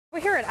We're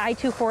here at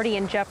I-240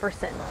 in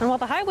Jefferson, and while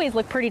the highways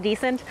look pretty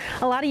decent,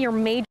 a lot of your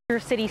major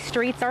city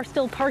streets are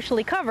still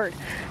partially covered,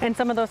 and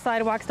some of those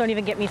sidewalks don't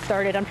even get me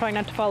started. I'm trying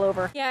not to fall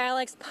over. Yeah,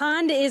 Alex,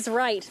 Pond is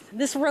right.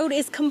 This road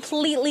is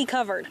completely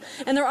covered,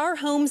 and there are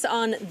homes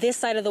on this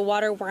side of the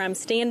water where I'm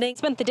standing.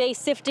 Spent the day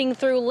sifting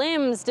through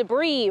limbs,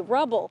 debris,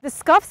 rubble. The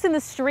scuffs in the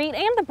street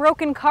and the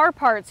broken car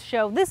parts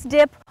show this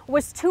dip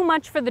was too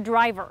much for the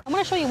driver. I'm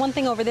going to show you one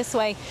thing over this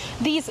way.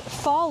 These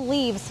fall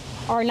leaves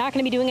are not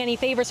going to be doing any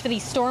favors for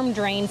these storm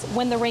drains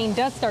when the rain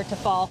does start to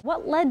fall.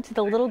 What led to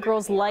the little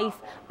girl's life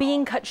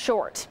being cut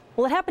short?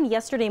 Well, it happened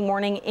yesterday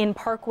morning in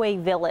Parkway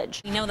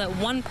Village. We know that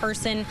one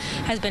person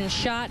has been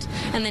shot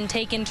and then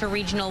taken to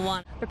Regional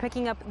 1. They're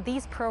picking up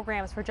these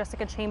programs for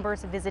Jessica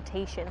Chambers'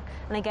 visitation.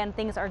 And again,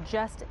 things are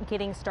just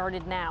getting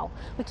started now.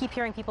 We keep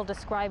hearing people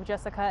describe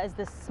Jessica as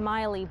this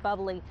smiley,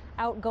 bubbly,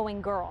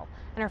 outgoing girl.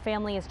 And her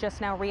family is just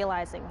now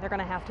realizing they're going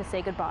to have to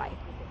say goodbye.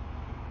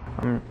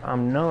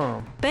 I'm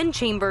numb. Ben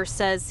Chambers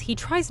says he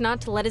tries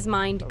not to let his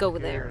mind go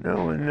there.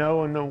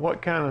 Knowing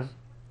what kind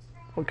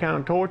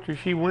of torture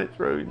she went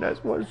through.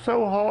 That's what's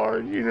so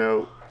hard, you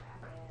know,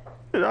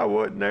 that I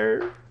wasn't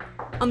there.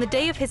 On the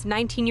day of his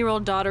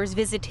 19-year-old daughter's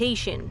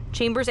visitation,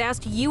 Chambers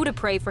asked you to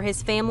pray for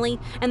his family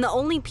and the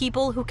only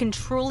people who can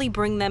truly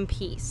bring them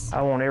peace.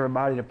 I want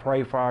everybody to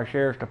pray for our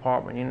sheriff's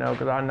department, you know,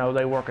 because I know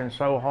they're working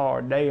so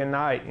hard day and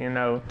night, you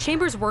know.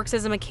 Chambers works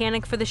as a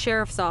mechanic for the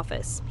sheriff's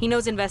office. He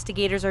knows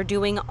investigators are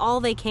doing all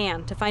they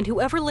can to find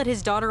whoever lit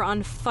his daughter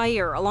on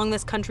fire along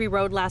this country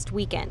road last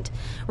weekend.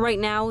 Right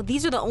now,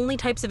 these are the only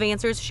types of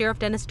answers Sheriff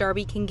Dennis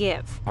Darby can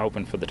give.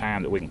 Hoping for the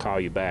time that we can call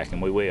you back,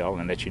 and we will,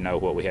 and let you know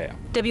what we have.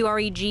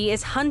 WREG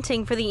is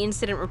hunting for the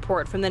incident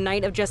report from the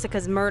night of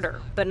Jessica's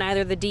murder, but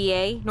neither the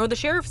DA nor the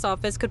sheriff's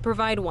office could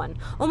provide one,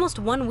 almost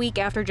 1 week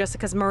after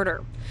Jessica's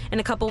murder. In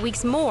a couple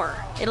weeks more,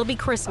 it'll be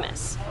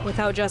Christmas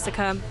without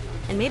Jessica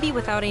and maybe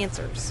without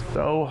answers.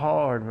 So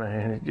hard,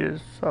 man. It's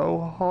just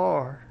so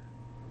hard.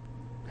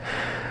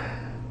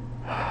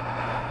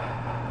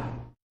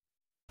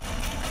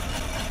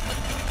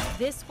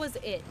 This was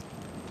it.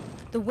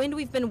 The wind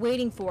we've been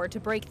waiting for to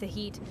break the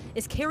heat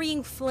is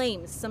carrying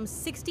flames some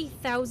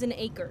 60,000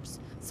 acres,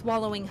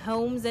 swallowing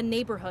homes and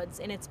neighborhoods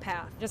in its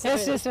path. It's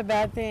just a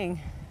bad thing.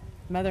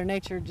 Mother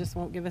Nature just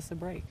won't give us a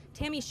break.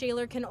 Tammy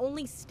Shaler can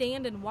only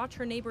stand and watch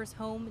her neighbor's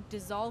home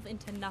dissolve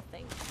into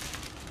nothing.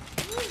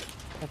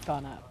 It's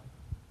gone up,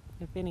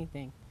 if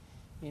anything,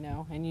 you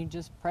know, and you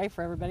just pray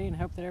for everybody and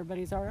hope that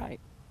everybody's all right.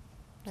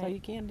 That's all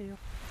you can do.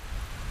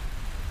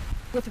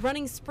 With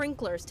running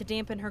sprinklers to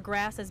dampen her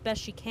grass as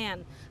best she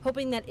can,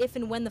 hoping that if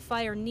and when the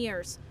fire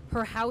nears,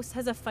 her house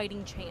has a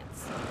fighting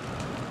chance.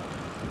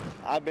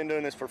 I've been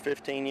doing this for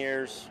 15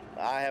 years.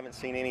 I haven't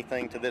seen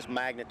anything to this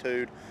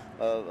magnitude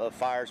of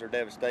fires or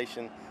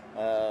devastation.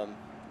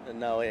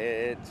 No,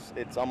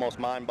 it's almost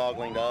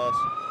mind-boggling to us.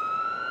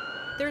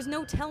 There's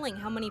no telling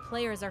how many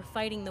players are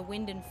fighting the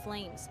wind and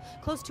flames.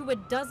 Close to a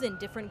dozen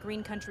different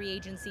green country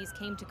agencies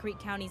came to Creek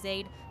County's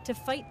aid to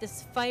fight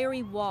this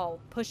fiery wall,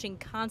 pushing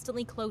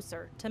constantly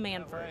closer to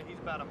Manford. He's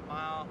about a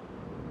mile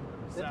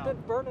south. It's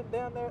been burning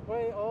down that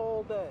way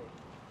all day.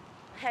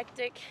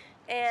 Hectic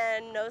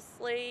and no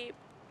sleep,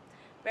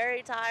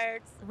 very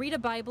tired. Rita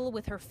Bible,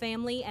 with her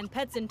family and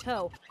pets in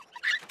tow,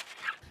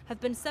 have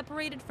been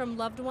separated from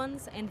loved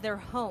ones and their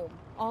home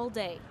all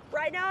day.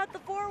 Right now at the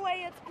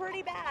four-way, it's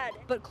pretty bad.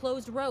 But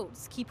closed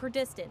roads keep her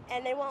distant.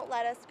 And they won't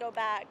let us go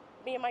back,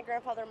 me and my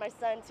grandfather and my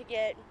son, to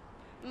get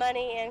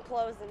money and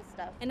clothes and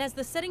stuff. And as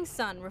the setting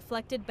sun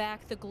reflected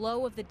back the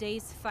glow of the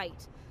day's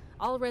fight,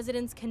 all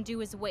residents can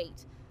do is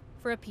wait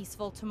for a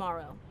peaceful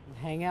tomorrow.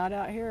 Hang out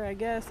here, I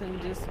guess,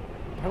 and just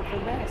hope for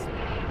the best.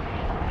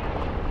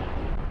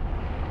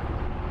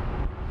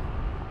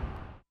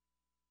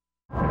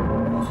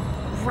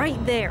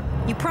 Right there.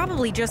 You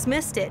probably just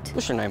missed it.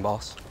 What's your name,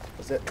 boss?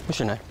 What's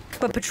your name?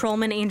 But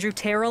Patrolman Andrew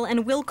Terrell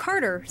and Will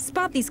Carter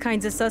spot these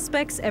kinds of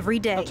suspects every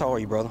day. How tall are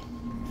you, brother?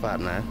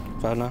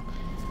 5'9". 5'9"?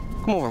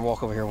 Come over and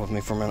walk over here with me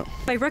for a minute.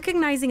 By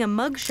recognizing a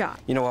mugshot,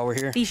 you know why we're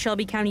here? These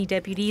Shelby County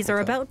deputies are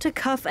about to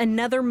cuff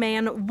another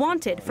man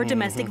wanted for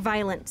domestic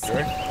violence. Sure?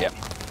 Yep.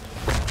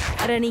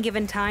 At any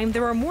given time,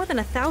 there are more than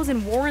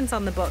 1,000 warrants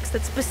on the books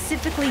that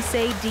specifically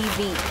say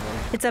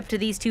DV. It's up to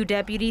these two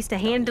deputies to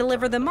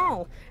hand-deliver them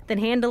all, then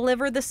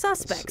hand-deliver the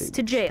suspects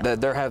to jail.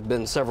 There have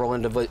been several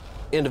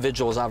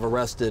individuals I've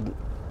arrested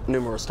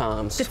numerous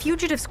times. The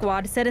fugitive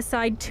squad set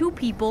aside 2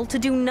 people to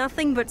do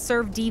nothing but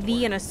serve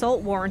DV and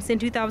assault warrants in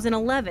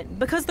 2011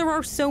 because there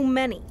are so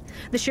many.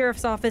 The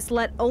sheriff's office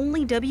let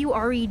only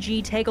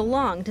WREG tag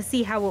along to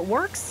see how it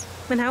works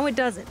and how it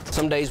doesn't.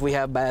 Some days we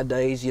have bad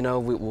days, you know,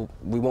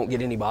 we won't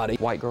get anybody.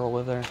 White girl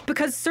live there.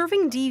 Because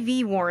serving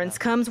DV warrants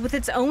comes with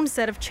its own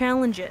set of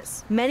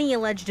challenges. Many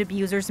alleged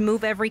abusers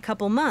move every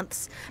couple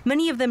months.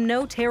 Many of them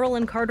know Terrell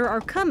and Carter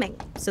are coming,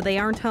 so they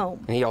aren't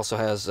home. And he also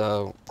has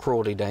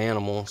cruelty to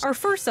animals. Our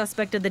first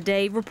suspect of the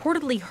day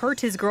reportedly hurt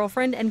his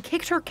girlfriend and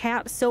kicked her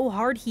cat so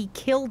hard he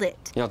killed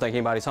it. You don't think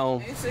anybody's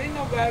home? Ain't seen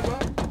nobody, bro.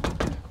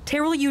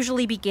 Terrell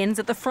usually begins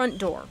at the front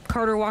door.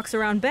 Carter walks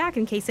around back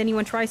in case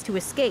anyone tries to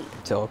escape.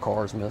 Till a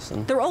car's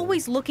missing. They're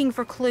always looking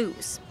for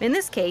clues. In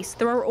this case,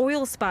 there are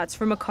oil spots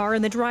from a car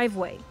in the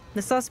driveway.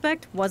 The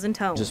suspect wasn't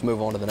home. Just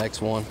move on to the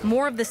next one.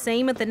 More of the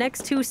same at the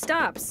next 2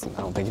 stops.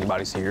 I don't think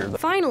anybody's here.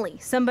 Finally,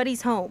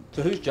 somebody's home.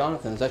 So who's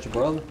Jonathan? Is that your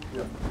brother?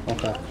 Yeah.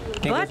 Okay.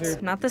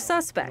 But not the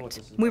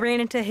suspect. We ran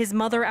into his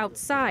mother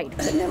outside.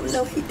 I never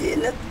know he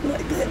did nothing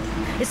like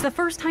that. It's the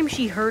first time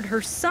she heard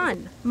her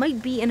son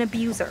might be an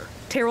abuser.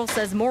 Terrell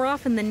says more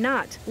often than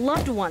not,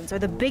 loved ones are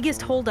the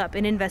biggest holdup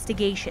in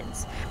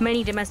investigations.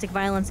 Many domestic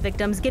violence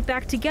victims get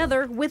back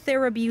together with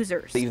their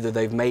abusers. Either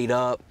they've made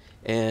up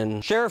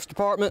in sheriff's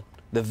department,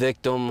 the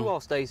victim, who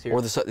all stays here,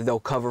 or they'll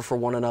cover for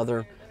one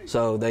another.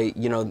 So they,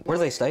 where do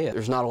they stay at?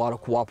 There's not a lot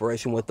of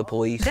cooperation with the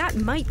police. That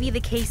might be the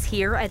case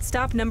here at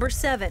stop number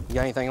 7. You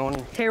got anything on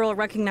you? Terrell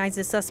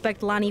recognizes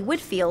suspect Lonnie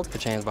Whitfield,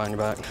 Put your hands behind your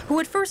back. who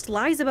at first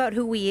lies about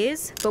who he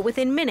is, but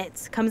within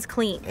minutes comes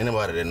clean.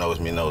 Anybody that knows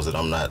me knows that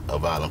I'm not a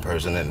violent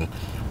person, and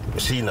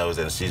she knows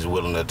that, and she's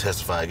willing to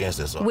testify against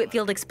this.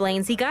 Whitfield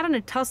explains he got in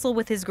a tussle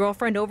with his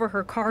girlfriend over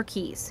her car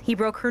keys. He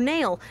broke her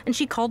nail, and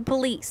she called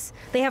police.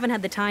 They haven't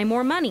had the time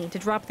or money to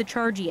drop the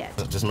charge yet.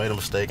 I just made a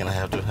mistake, and I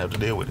have to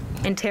deal with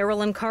it. And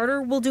Terrell and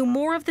Carter will do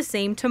more of the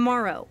same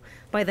tomorrow.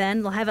 By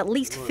then, they'll have at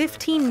least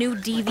 15 new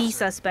DV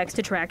suspects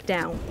to track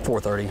down.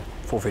 430,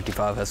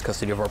 455 has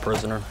custody of our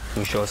prisoner,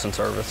 who show us in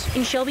service.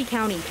 In Shelby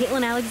County,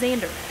 Caitlin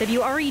Alexander,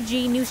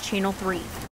 WREG News Channel 3.